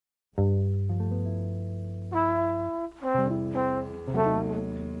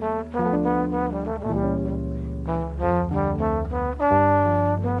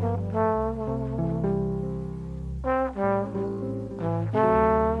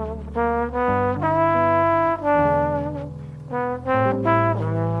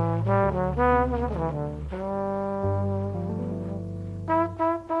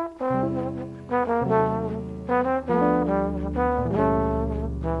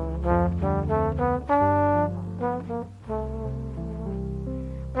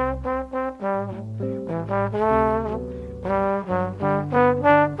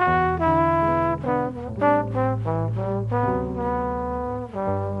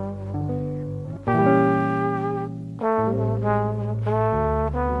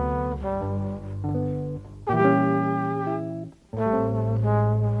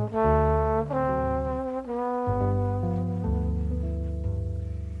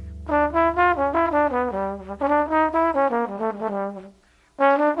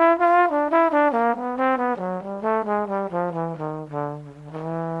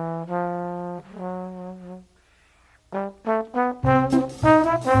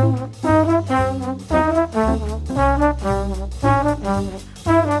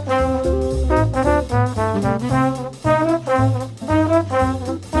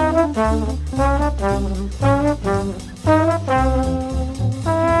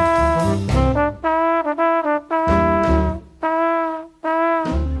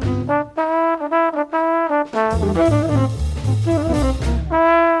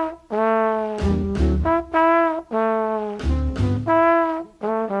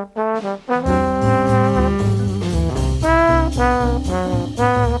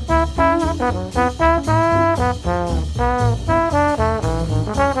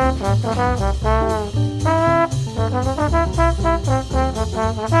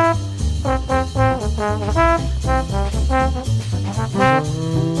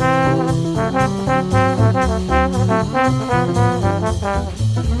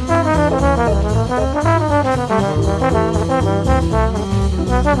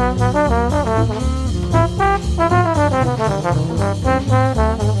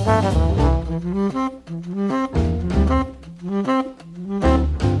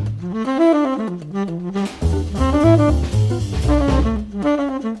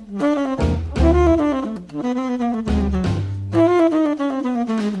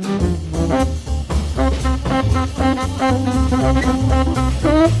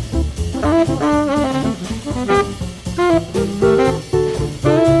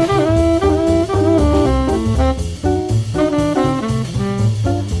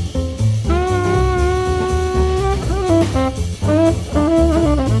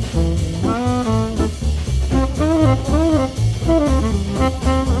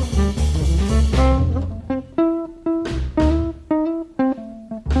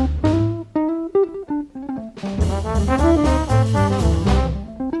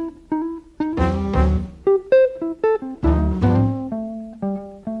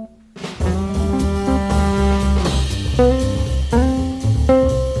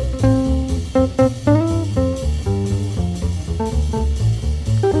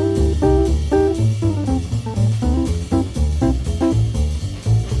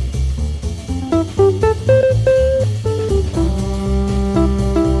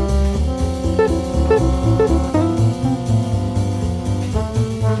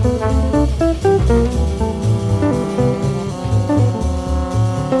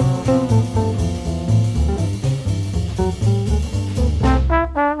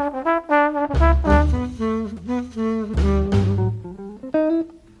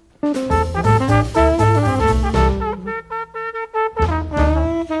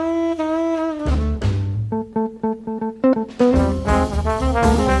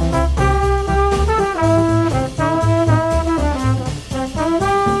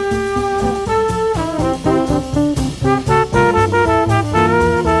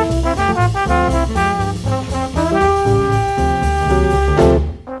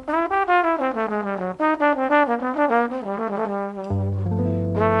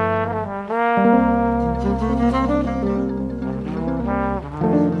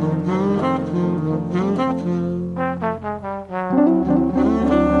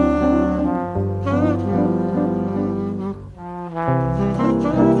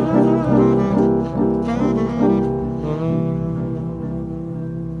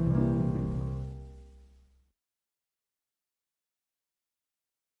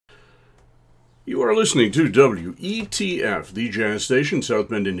You are listening to WETF, the Jazz Station, South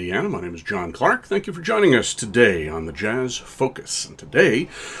Bend, Indiana. My name is John Clark. Thank you for joining us today on the Jazz Focus. And today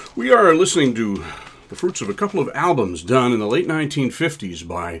we are listening to the fruits of a couple of albums done in the late 1950s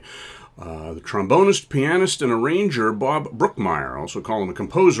by the trombonist, pianist, and arranger Bob Brookmeyer. I also call him a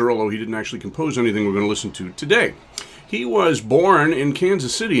composer, although he didn't actually compose anything we're going to listen to today. He was born in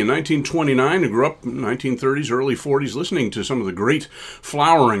Kansas City in 1929 and grew up in the 1930s, early 40s, listening to some of the great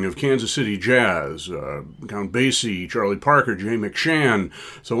flowering of Kansas City jazz, Count Basie, Charlie Parker, Jay McShann,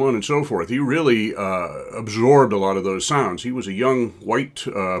 so on and so forth. He really absorbed a lot of those sounds. He was a young white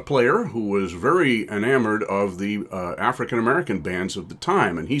player who was very enamored of the African-American bands of the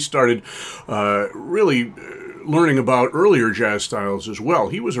time, and he started really learning about earlier jazz styles as well.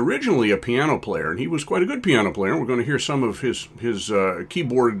 He was originally a piano player, and he was quite a good piano player. We're going to hear some of his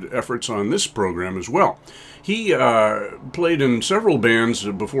keyboard efforts on this program as well. He played in several bands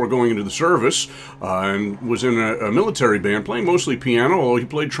before going into the service and was in a military band, playing mostly piano, although he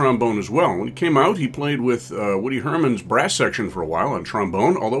played trombone as well. When he came out, he played with Woody Herman's brass section for a while on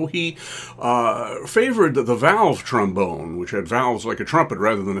trombone, although he favored the valve trombone, which had valves like a trumpet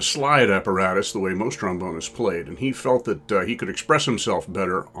rather than a slide apparatus the way most trombonists played, and he felt that he could express himself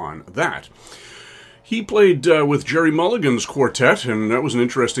better on that. He played with Jerry Mulligan's quartet, and that was an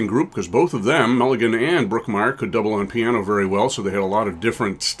interesting group because both of them, Mulligan and Brookmeyer, could double on piano very well, so they had a lot of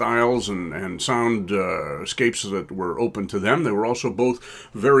different styles and sound escapes that were open to them. They were also both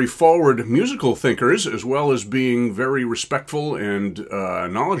very forward musical thinkers, as well as being very respectful and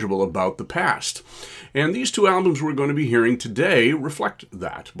knowledgeable about the past. And these two albums we're going to be hearing today reflect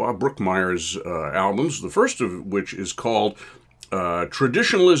that. Bob Brookmeyer's albums, the first of which is called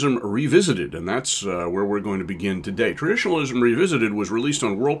Traditionalism Revisited, and that's where we're going to begin today. Traditionalism Revisited was released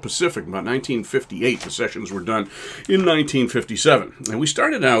on World Pacific about 1958. The sessions were done in 1957. And we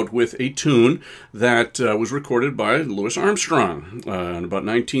started out with a tune that was recorded by Louis Armstrong in about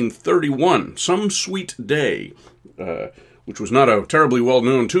 1931, Some Sweet Day, which was not a terribly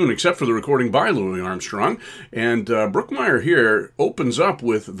well-known tune except for the recording by Louis Armstrong. And Brookmeyer here opens up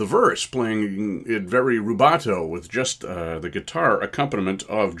with the verse, playing it very rubato with just the guitar accompaniment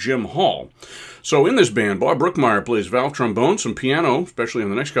of Jim Hall. So in this band, Bob Brookmeyer plays valve trombone, some piano, especially in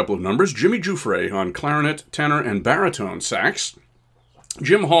the next couple of numbers, Jimmy Giuffre on clarinet, tenor, and baritone sax,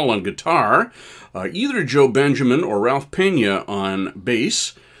 Jim Hall on guitar, either Joe Benjamin or Ralph Pena on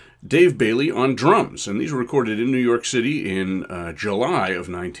bass, Dave Bailey on drums, and these were recorded in New York City in July of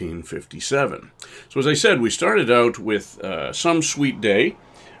 1957. So as I said, we started out with Some Sweet Day,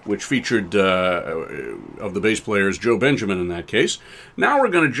 which featured, of the bass players, Joe Benjamin in that case. Now we're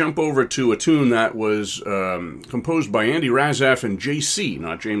going to jump over to a tune that was composed by Andy Razaf and J.C.,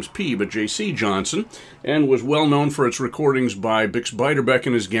 not James P., but J.C. Johnson, and was well known for its recordings by Bix Beiderbecke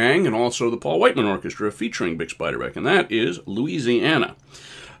and his gang, and also the Paul Whiteman Orchestra featuring Bix Beiderbecke, and that is Louisiana.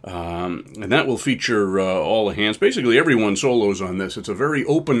 And that will feature all the hands. Basically, everyone solos on this. It's a very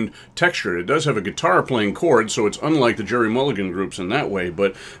open texture. It does have a guitar playing chords, so it's unlike the Jerry Mulligan groups in that way,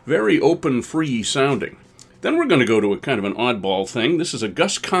 but very open, free sounding. Then we're going to go to a kind of an oddball thing. This is a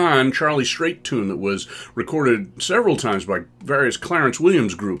Gus Kahn, Charlie Straight tune that was recorded several times by various Clarence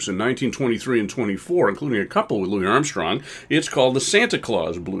Williams groups in 1923 and 24, including a couple with Louis Armstrong. It's called the Santa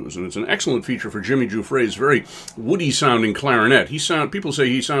Claus Blues, and it's an excellent feature for Jimmy Giuffre's very woody-sounding clarinet. People say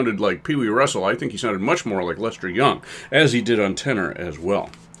he sounded like Pee Wee Russell. I think he sounded much more like Lester Young, as he did on tenor as well.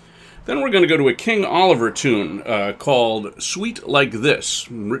 Then we're going to go to a King Oliver tune called Sweet Like This,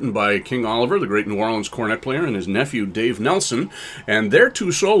 written by King Oliver, the great New Orleans cornet player, and his nephew Dave Nelson. And their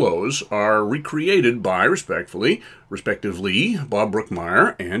two solos are recreated by, respectively, Bob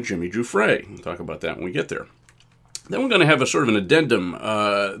Brookmeyer and Jimmy Giuffre. We'll talk about that when we get there. Then we're going to have a sort of an addendum,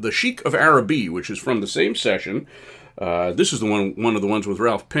 the Sheik of Araby, which is from the same session. This is one of the ones with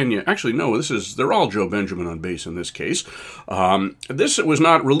Ralph Pena. Actually, no, they're all Joe Benjamin on bass in this case. This was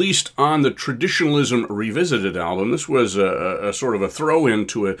not released on the Traditionalism Revisited album. This was a sort of a throw-in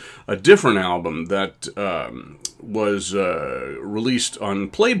to a different album that was released on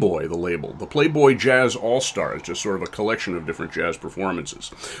Playboy, the label. The Playboy Jazz All-Stars, just sort of a collection of different jazz performances.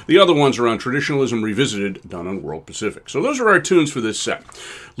 The other ones are on Traditionalism Revisited, done on World Pacific. So those are our tunes for this set.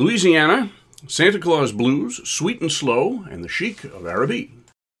 Louisiana, Santa Claus Blues, Sweet and Slow, and the Sheik of Araby.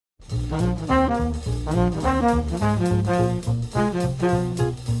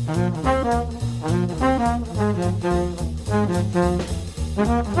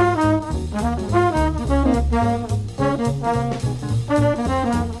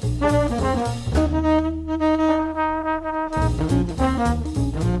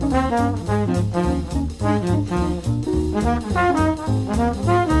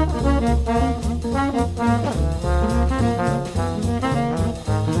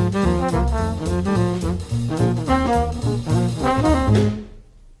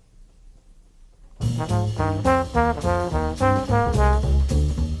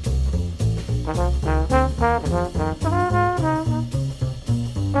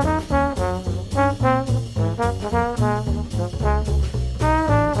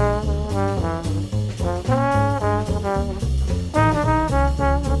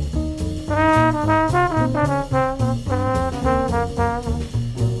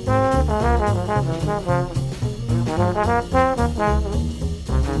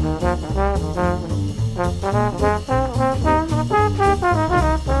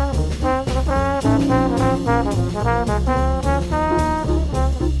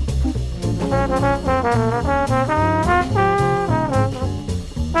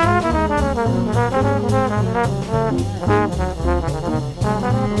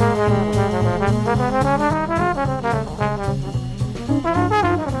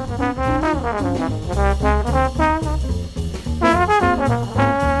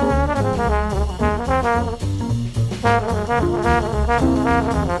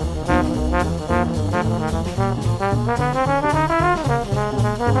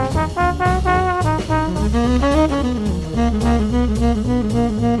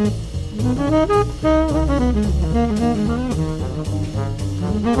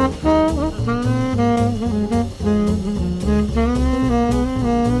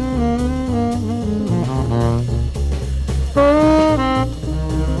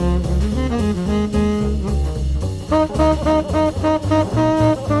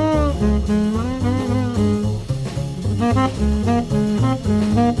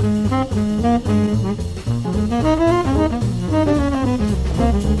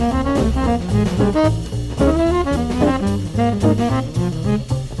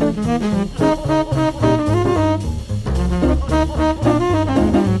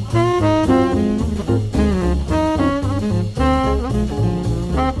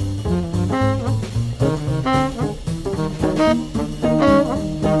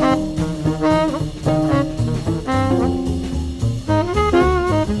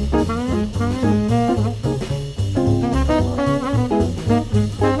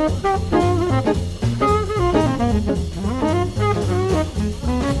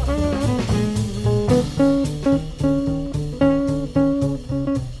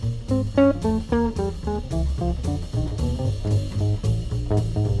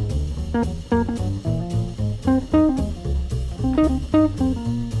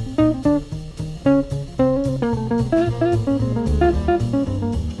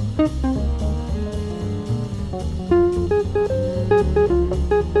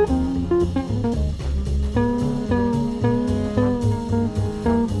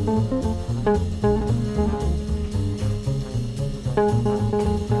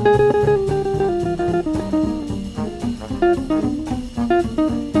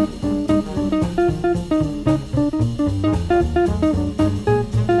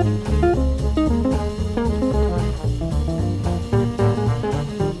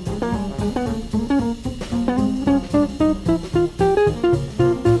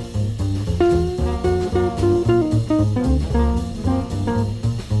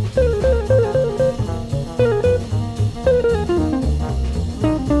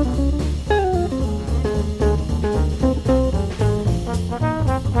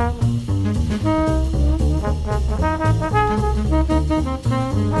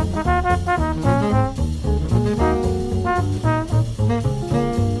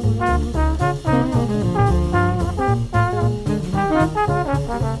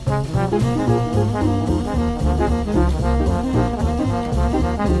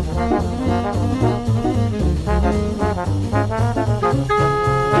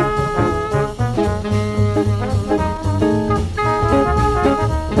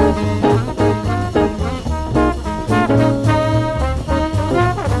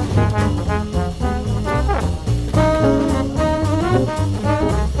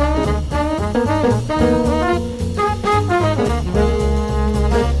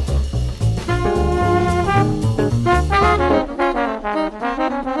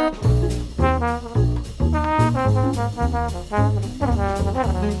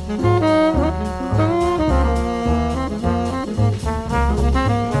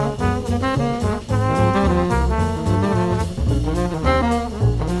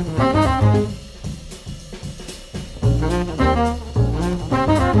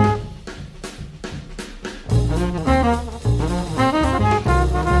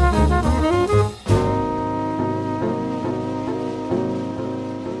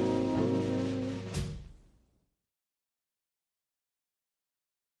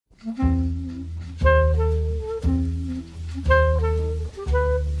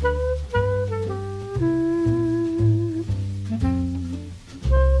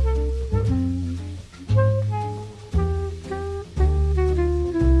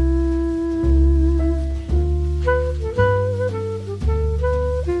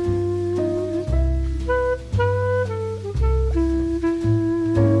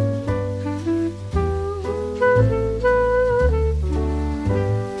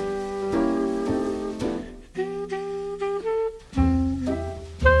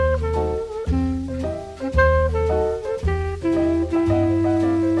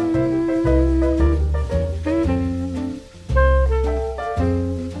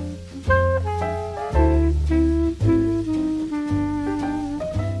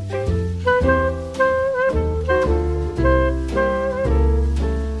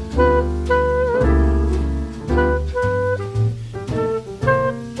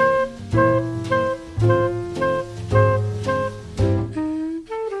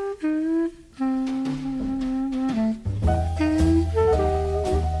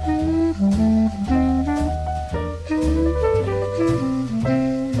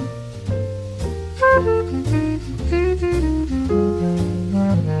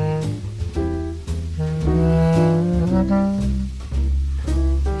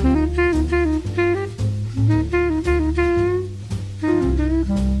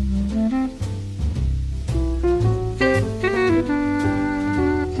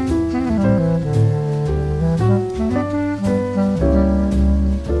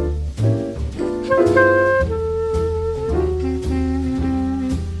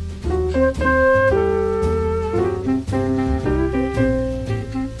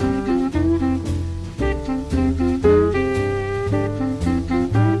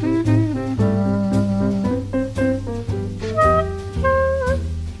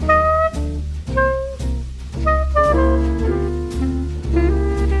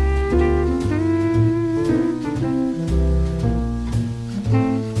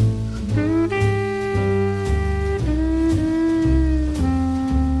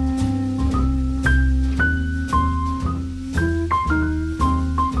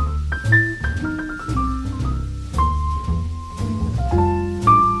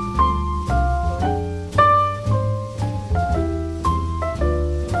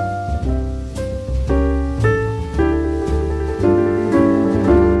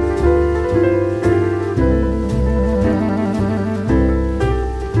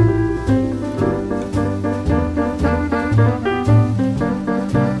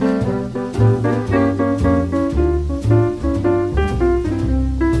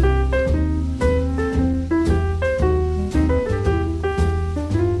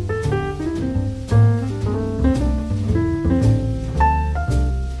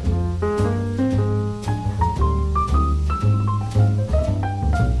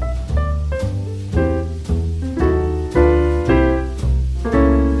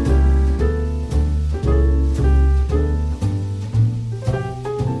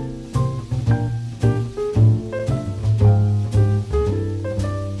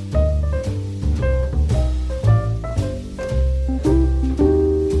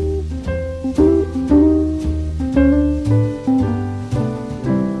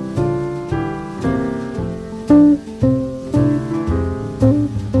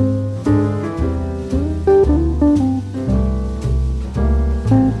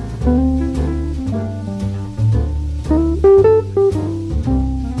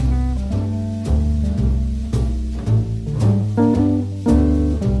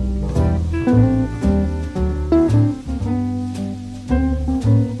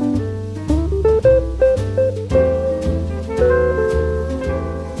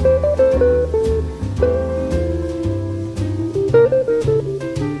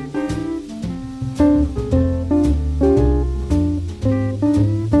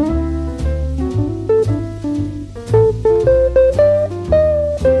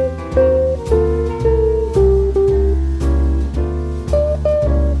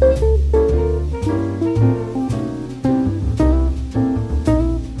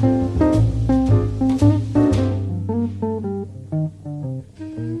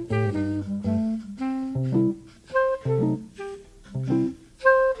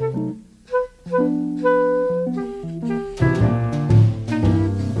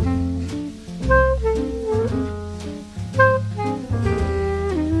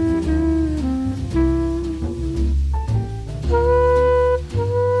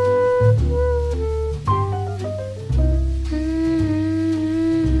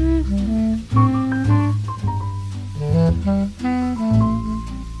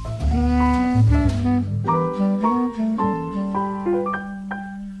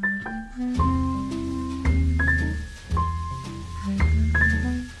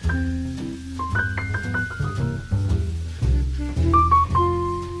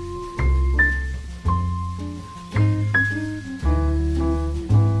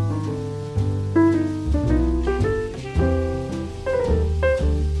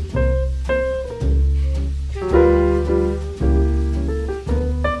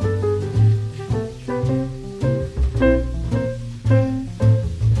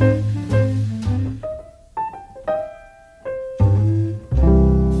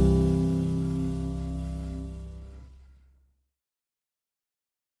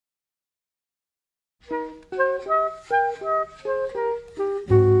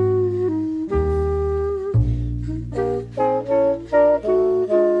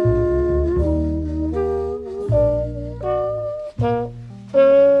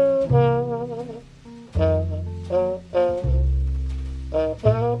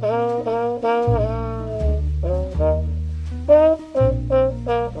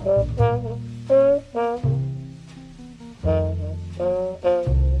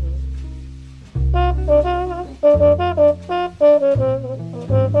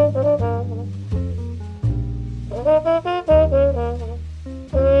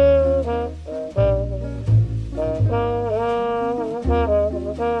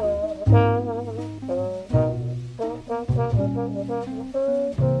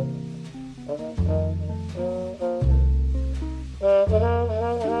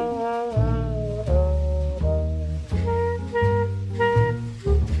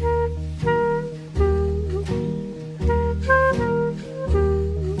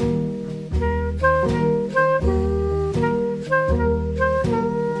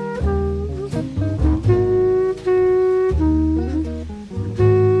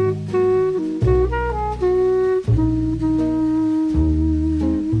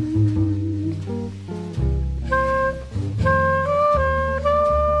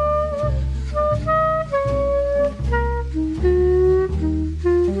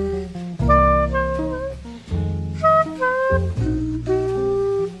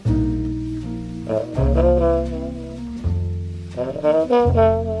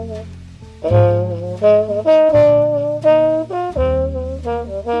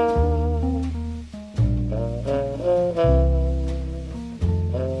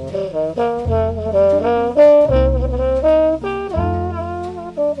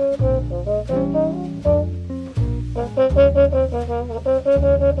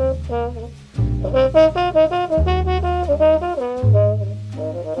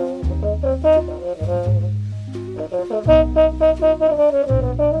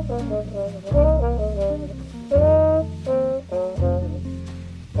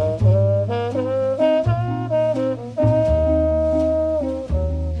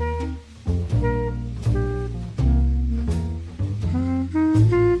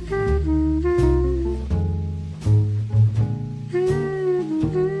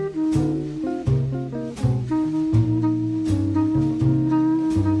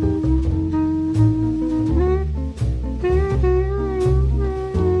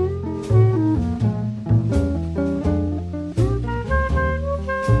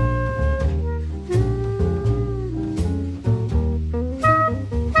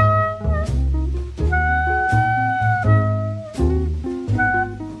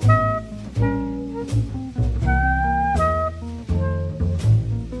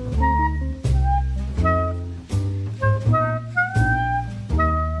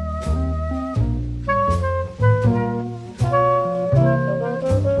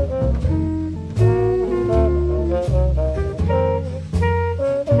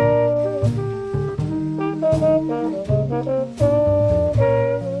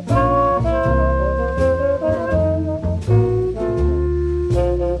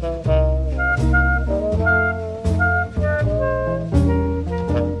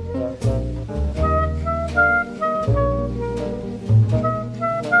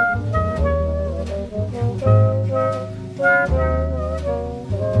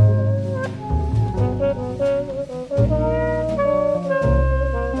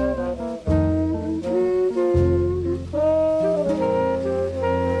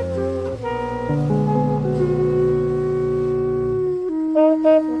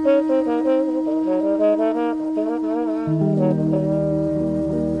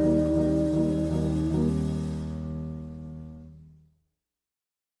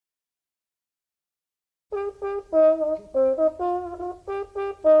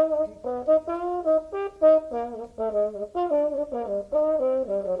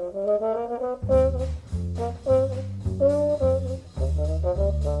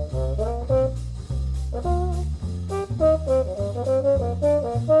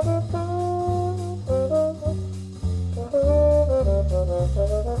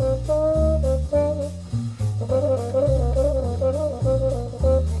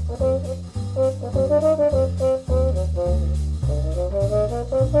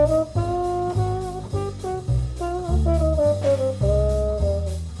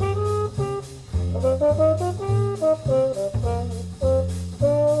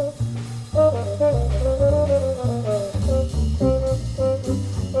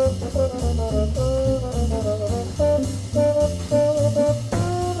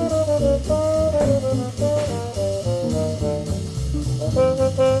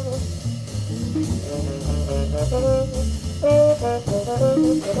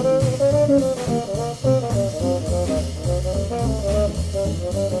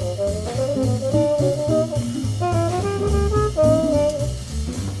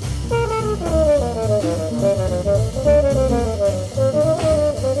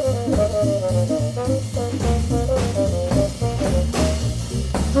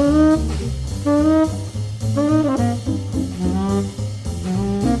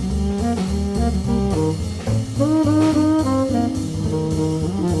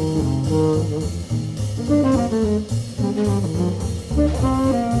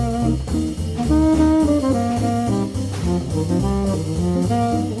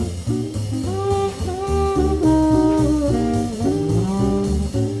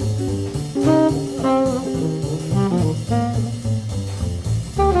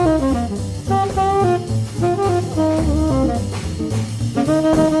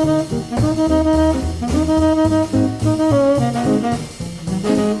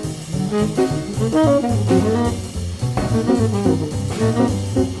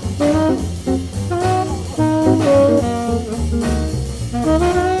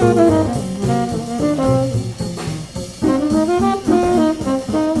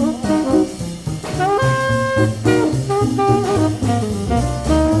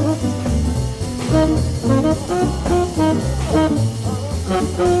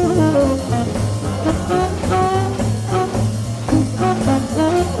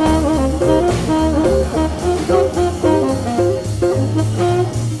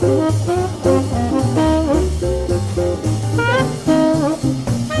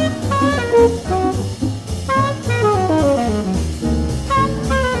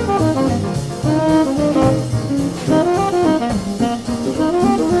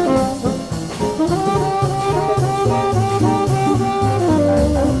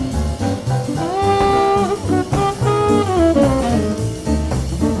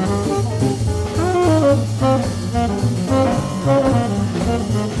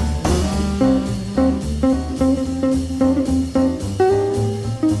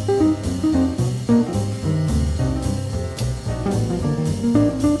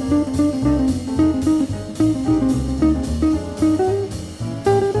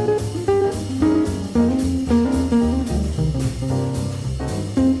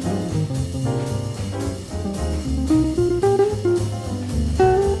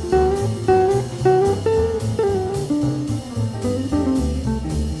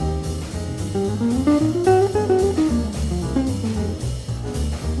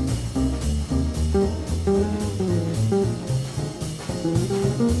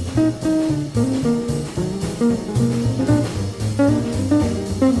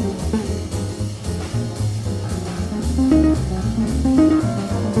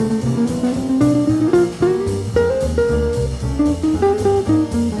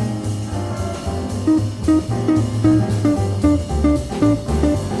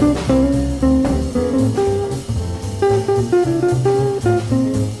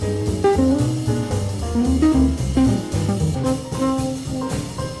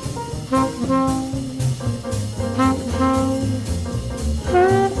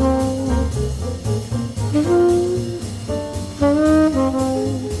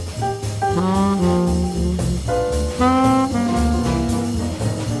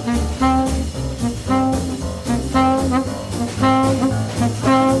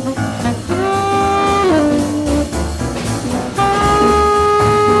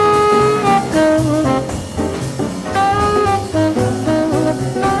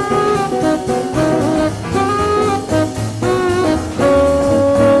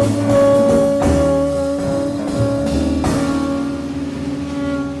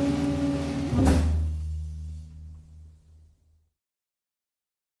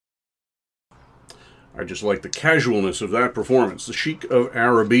 I just like the casualness of that performance. The Sheik of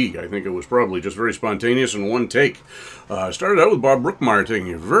Araby. I think it was probably just very spontaneous in one take. Started out with Bob Brookmeyer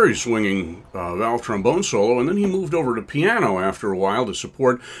taking a very swinging valve trombone solo, and then he moved over to piano after a while to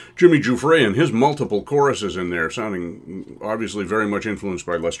support Jimmy Giuffre and his multiple choruses in there, sounding obviously very much influenced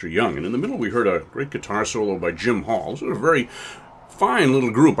by Lester Young. And in the middle we heard a great guitar solo by Jim Hall. It was a very fine little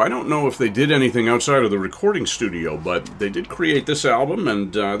group. I don't know if they did anything outside of the recording studio, but they did create this album,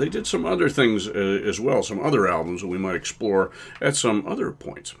 and they did some other things as well, some other albums that we might explore at some other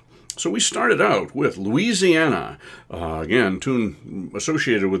points. So we started out with Louisiana, again, tune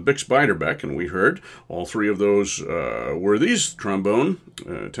associated with Bix Beiderbecke, and we heard all three of those were these trombone,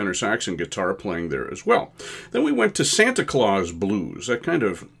 tenor sax, and guitar playing there as well. Then we went to Santa Claus Blues, that kind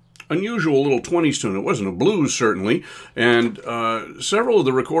of unusual little 20s tune. It wasn't a blues, certainly, and several of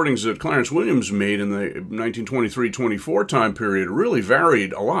the recordings that Clarence Williams made in the 1923-24 time period really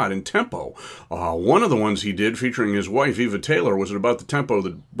varied a lot in tempo. One of the ones he did featuring his wife, Eva Taylor, was at about the tempo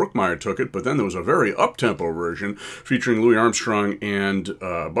that Brookmeyer took it, but then there was a very up-tempo version featuring Louis Armstrong and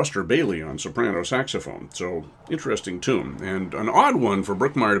Buster Bailey on soprano saxophone. So, interesting tune, and an odd one for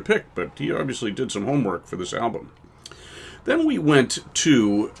Brookmeyer to pick, but he obviously did some homework for this album. Then we went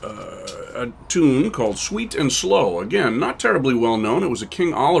to a tune called Sweet and Slow. Again, not terribly well known. It was a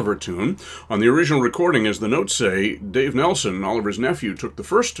King Oliver tune. On the original recording, as the notes say, Dave Nelson, Oliver's nephew, took the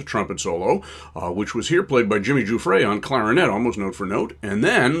first trumpet solo, which was here played by Jimmy Giuffre on clarinet, almost note for note. And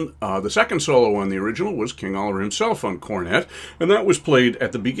then the second solo on the original was King Oliver himself on cornet, and that was played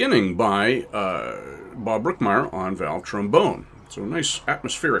at the beginning by Bob Brookmeyer on valve trombone. So a nice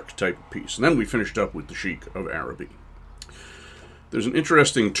atmospheric type of piece. And then we finished up with the Sheik of Araby. There's an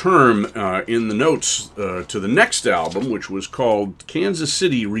interesting term in the notes to the next album, which was called Kansas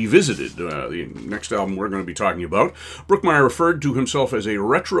City Revisited, the next album we're going to be talking about. Brookmeyer referred to himself as a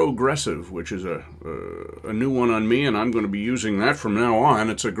retrogressive, which is a new one on me, and I'm going to be using that from now on.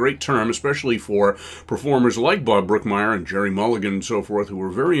 It's a great term, especially for performers like Bob Brookmeyer and Jerry Mulligan and so forth, who were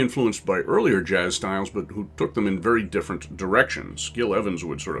very influenced by earlier jazz styles, but who took them in very different directions. Gil Evans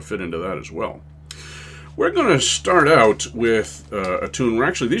would sort of fit into that as well. We're going to start out with a tune.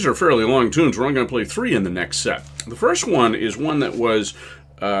 These are fairly long tunes. We're only going to play 3 in the next set. The first one is one that was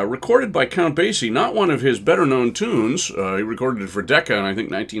recorded by Count Basie, not one of his better-known tunes. He recorded it for Decca in, I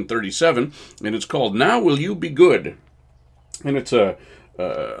think, 1937, and it's called Now Will You Be Good? And it's a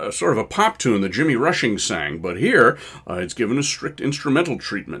sort of a pop tune that Jimmy Rushing sang, but here it's given a strict instrumental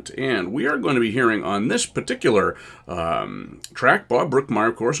treatment. And we are going to be hearing on this particular track Bob Brookmeyer,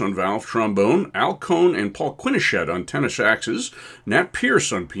 of course, on valve trombone, Al Cohn and Paul Quinichette on tenor saxes, Nat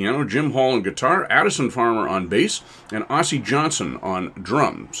Pierce on piano, Jim Hall on guitar, Addison Farmer on bass, and Ossie Johnson on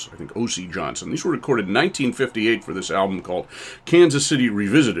drums. I think O.C. Johnson. These were recorded in 1958 for this album called Kansas City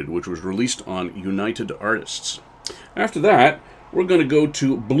Revisited, which was released on United Artists. After that, we're going to go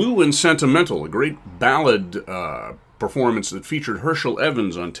to Blue and Sentimental, a great ballad performance that featured Herschel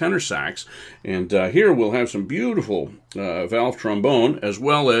Evans on tenor sax. And here we'll have some beautiful valve trombone, as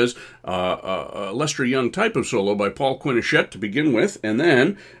well as a Lester Young type of solo by Paul Quinichette to begin with, and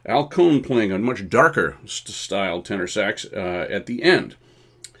then Al Cohn playing a much darker style tenor sax at the end.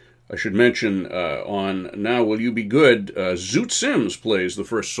 I should mention on Now Will You Be Good, Zoot Sims plays the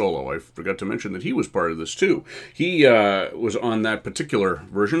first solo. I forgot to mention that he was part of this too. He was on that particular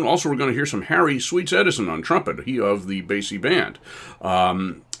version. Also, we're going to hear some Harry Sweets Edison on trumpet, he of the Basie Band.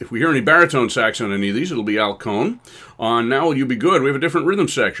 If we hear any baritone sax on any of these, it'll be Al Cohn. On Now Will You Be Good, we have a different rhythm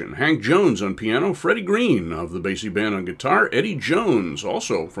section. Hank Jones on piano, Freddie Green of the Basie Band on guitar, Eddie Jones,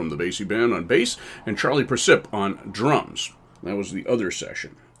 also from the Basie Band on bass, and Charlie Persip on drums. That was the other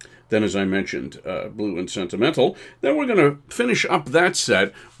session. Then, as I mentioned, Blue and Sentimental. Then we're going to finish up that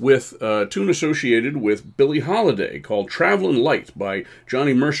set with a tune associated with Billie Holiday called Travelin' Light by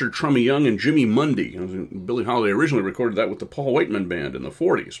Johnny Mercer, Trummy Young, and Jimmy Mundy. Billie Holiday originally recorded that with the Paul Whiteman Band in the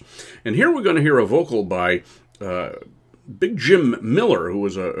 40s. And here we're going to hear a vocal by Big Jim Miller, who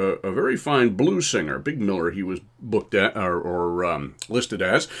was a very fine blues singer. Big Miller, he was booked at, or listed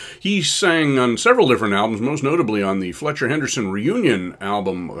as. He sang on several different albums, most notably on the Fletcher Henderson Reunion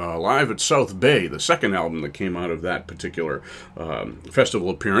album, Live at South Bay, the second album that came out of that particular festival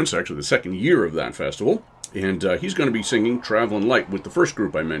appearance, actually the second year of that festival. And he's going to be singing Travelin' Light with the first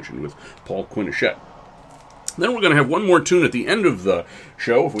group I mentioned, with Paul Quinichette. Then we're going to have one more tune at the end of the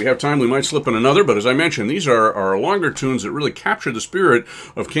show. If we have time, we might slip in another, but as I mentioned, these are longer tunes that really capture the spirit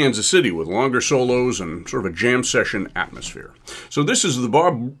of Kansas City with longer solos and sort of a jam session atmosphere. So this is the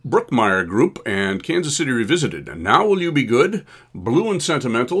Bob Brookmeyer Group and Kansas City Revisited. And Now Will You Be Good, Blue and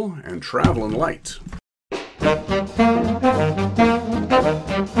Sentimental, and Travelin' Light.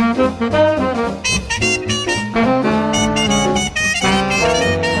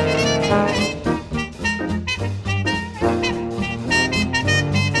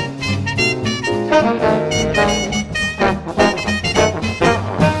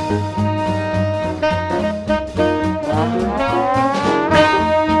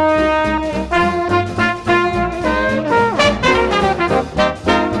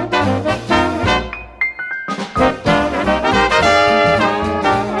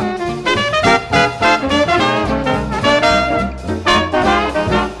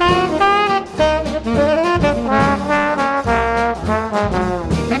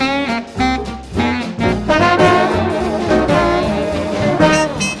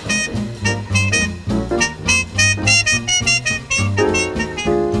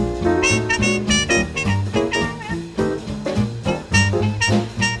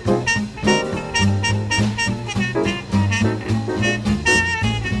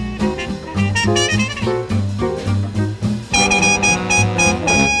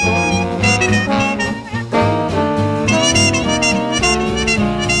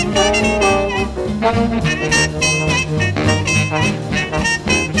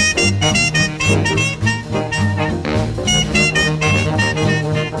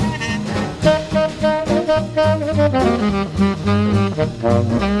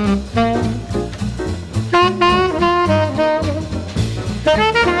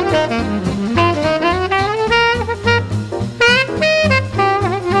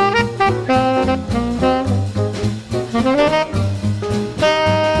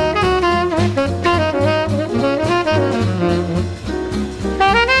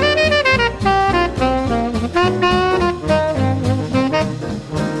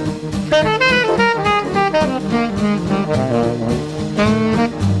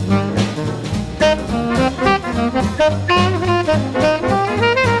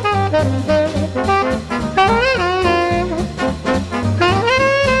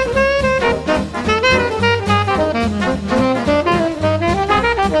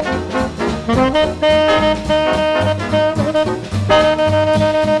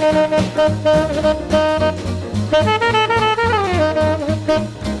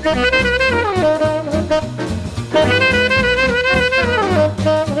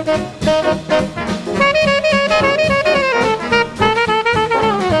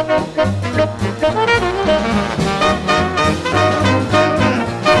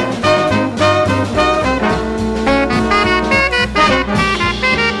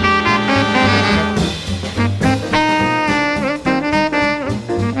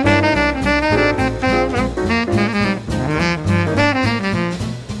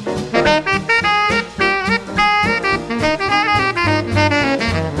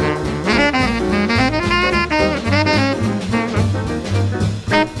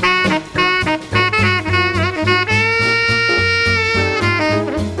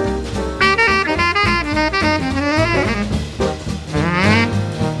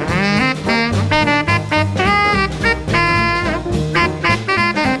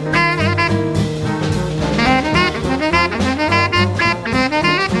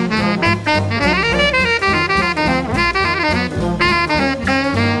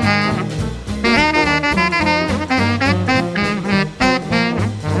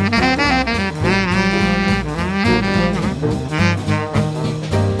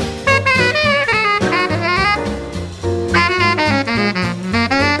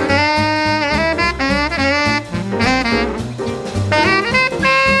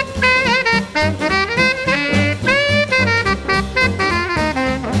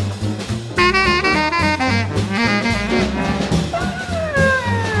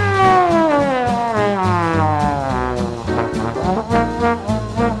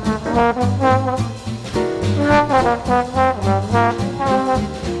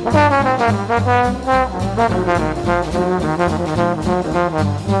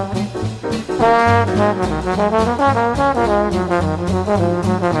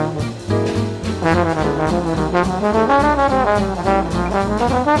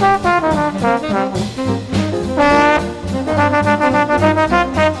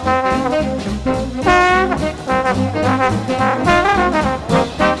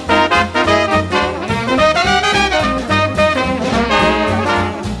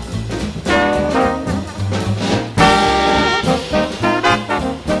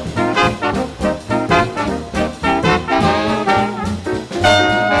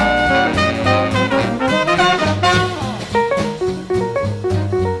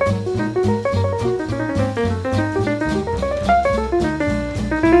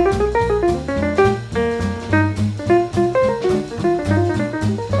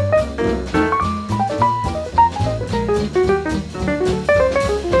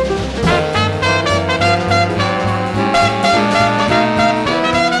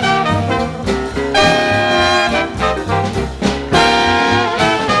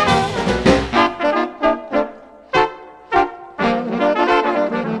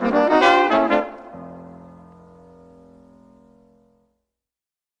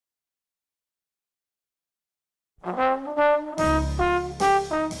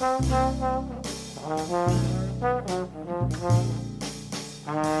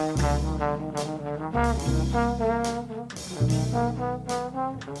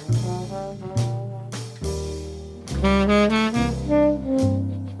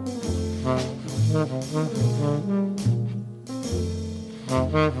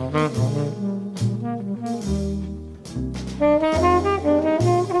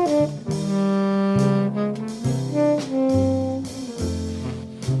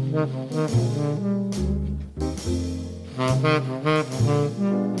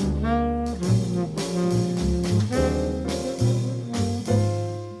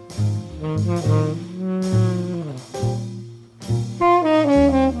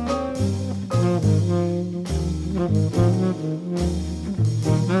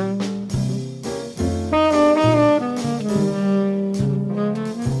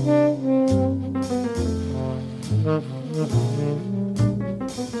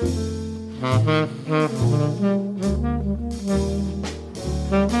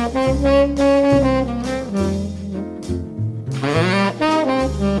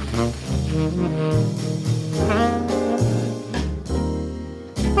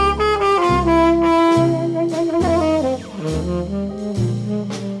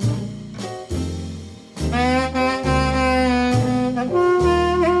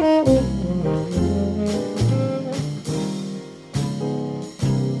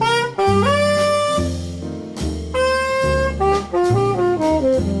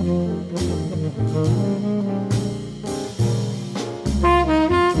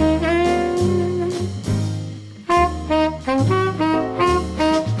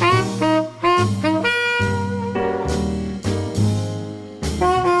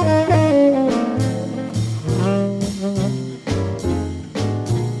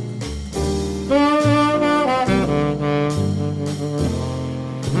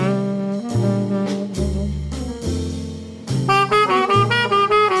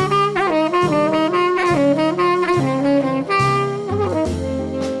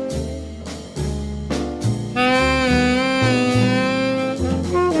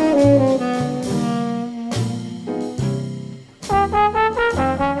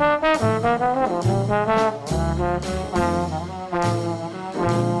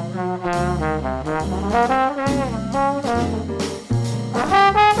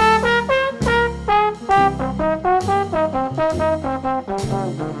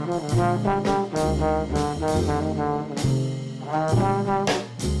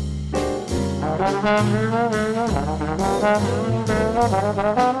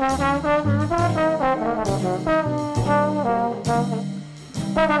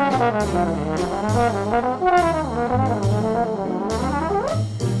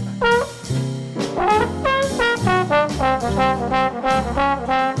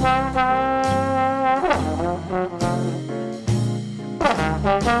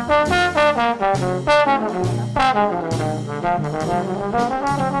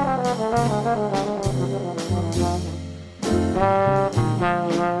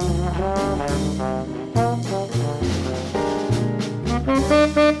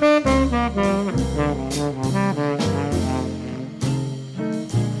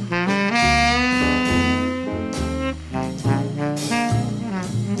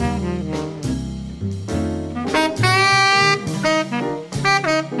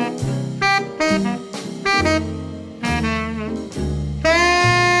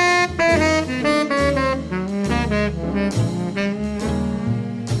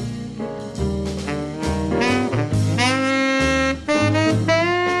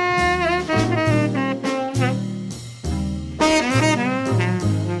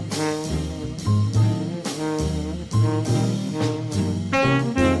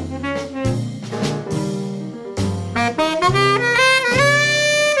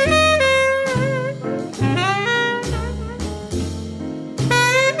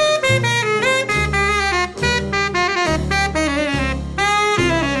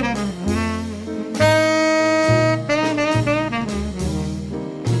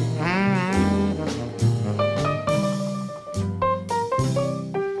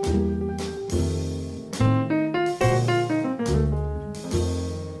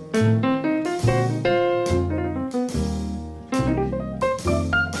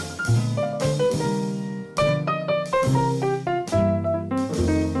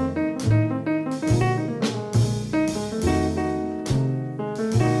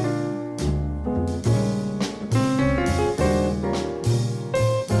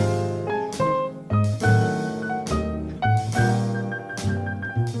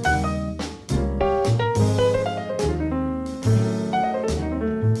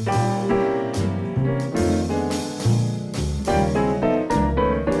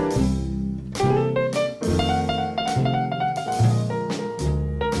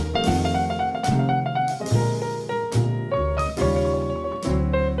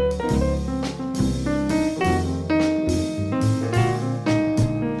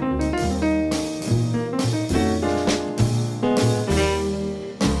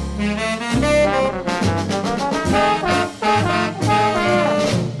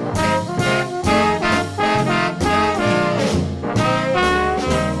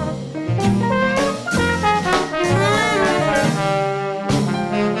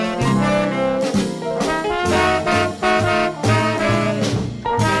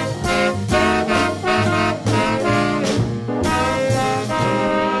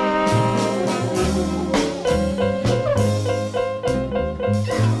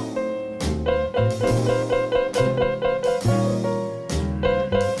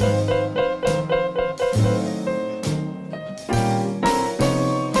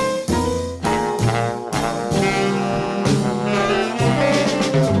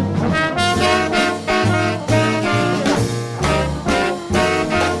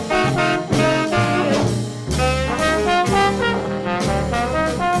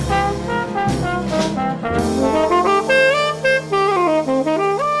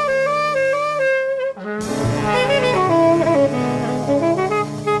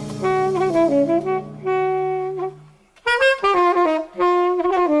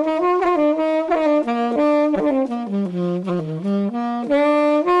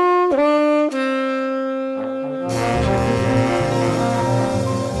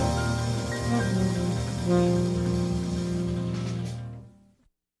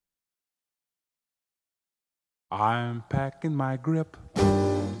 I'm packing my grip.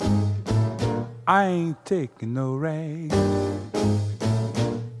 I ain't taking no rag.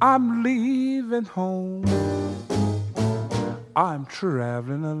 I'm leaving home. I'm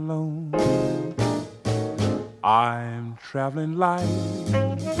traveling alone. I'm traveling light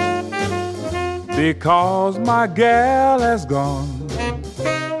because my gal has gone.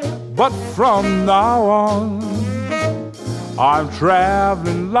 But from now on, I'm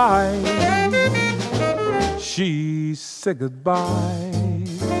traveling light. She said goodbye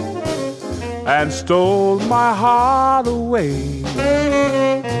and stole my heart away.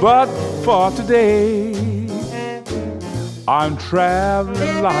 But for today, I'm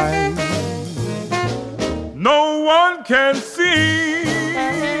traveling light. No one can see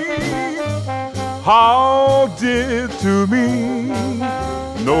how dear to me,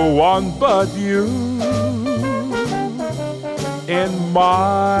 no one but you. In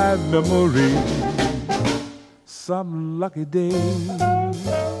my memory, some lucky day,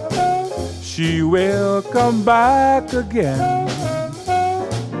 she will come back again.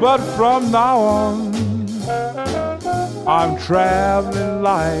 But from now on, I'm traveling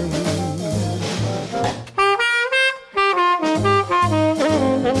light.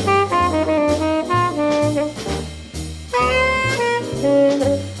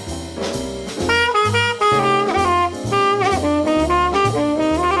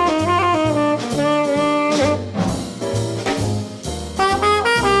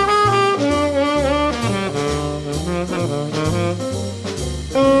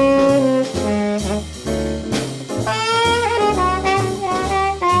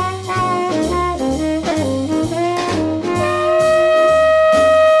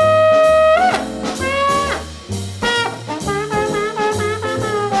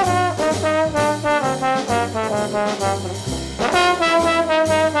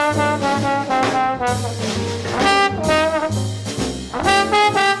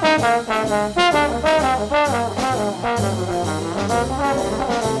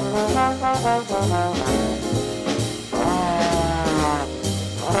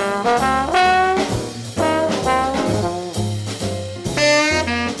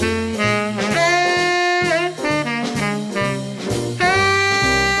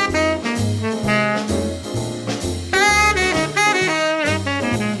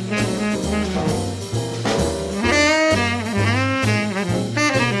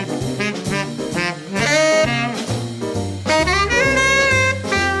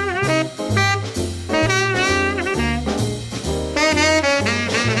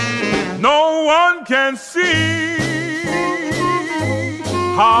 Can see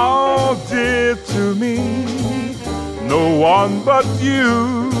how dear to me, no one but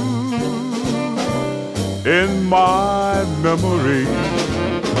you. In my memory,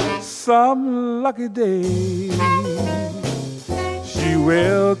 some lucky day, she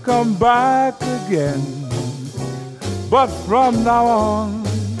will come back again. But from now on,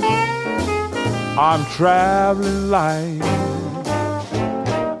 I'm traveling light.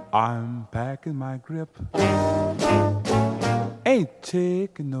 I'm packing my grip, ain't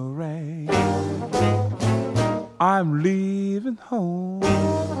taking no rain. I'm leaving home,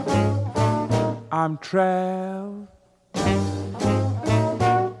 I'm traveling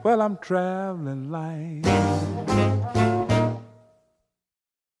light.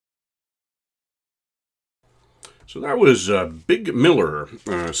 So that was Big Miller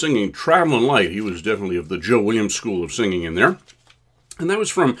singing Traveling Light. He was definitely of the Joe Williams school of singing in there. And that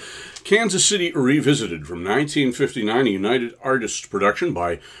was from Kansas City Revisited from 1959, a United Artists production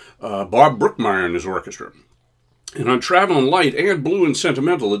by Bob Brookmeyer and his orchestra. And on Traveling Light and Blue and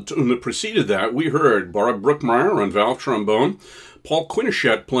Sentimental, the tune that preceded that, we heard Bob Brookmeyer on valve trombone, Paul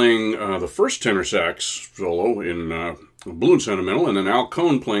Quinichette playing the first tenor sax solo in Blue and Sentimental, and then Al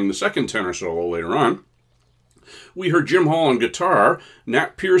Cohn playing the second tenor solo later on. We heard Jim Hall on guitar,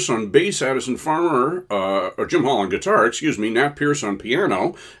 Nat Pierce on bass, Addison Farmer, or Jim Hall on guitar, Nat Pierce on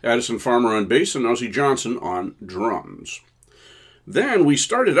piano, Addison Farmer on bass, and Ozzie Johnson on drums. Then we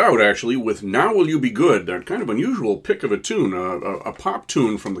started out, actually, with Now Will You Be Good, that kind of unusual pick of a tune, a pop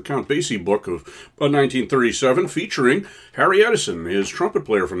tune from the Count Basie book of 1937, featuring Harry Edison, his trumpet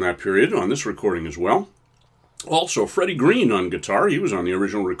player from that period, on this recording as well. Also, Freddie Green on guitar, he was on the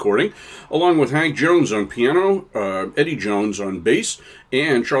original recording, along with Hank Jones on piano, Eddie Jones on bass,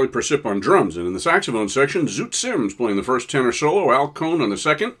 and Charlie Persip on drums. And in the saxophone section, Zoot Sims playing the first tenor solo, Al Cohn on the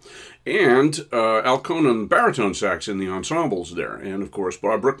second, and Al Cohn on baritone sax in the ensembles there. And, of course,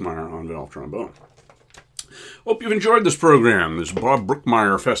 Bob Brookmeyer on valve trombone. Hope you've enjoyed this program, this Bob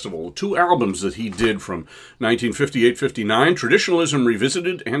Brookmeyer Festival. 2 albums that he did from 1958-59, Traditionalism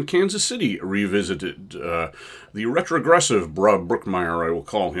Revisited and Kansas City Revisited. The retrogressive Bob Brookmeyer, I will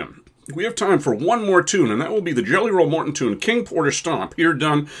call him. We have time for one more tune, and that will be the Jelly Roll Morton tune, King Porter Stomp, here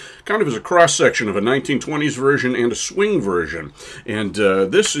done kind of as a cross-section of a 1920s version and a swing version. And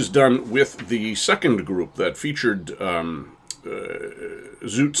this is done with the second group that featured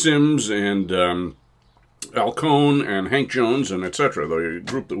Zoot Sims and Al Cohn and Hank Jones and etc., the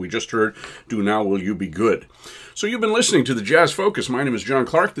group that we just heard do Now Will You Be Good. So you've been listening to the Jazz Focus. My name is John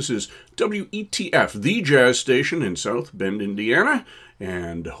Clark. This is WETF, the jazz station in South Bend, Indiana,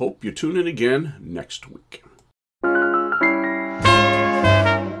 and hope you tune in again next week.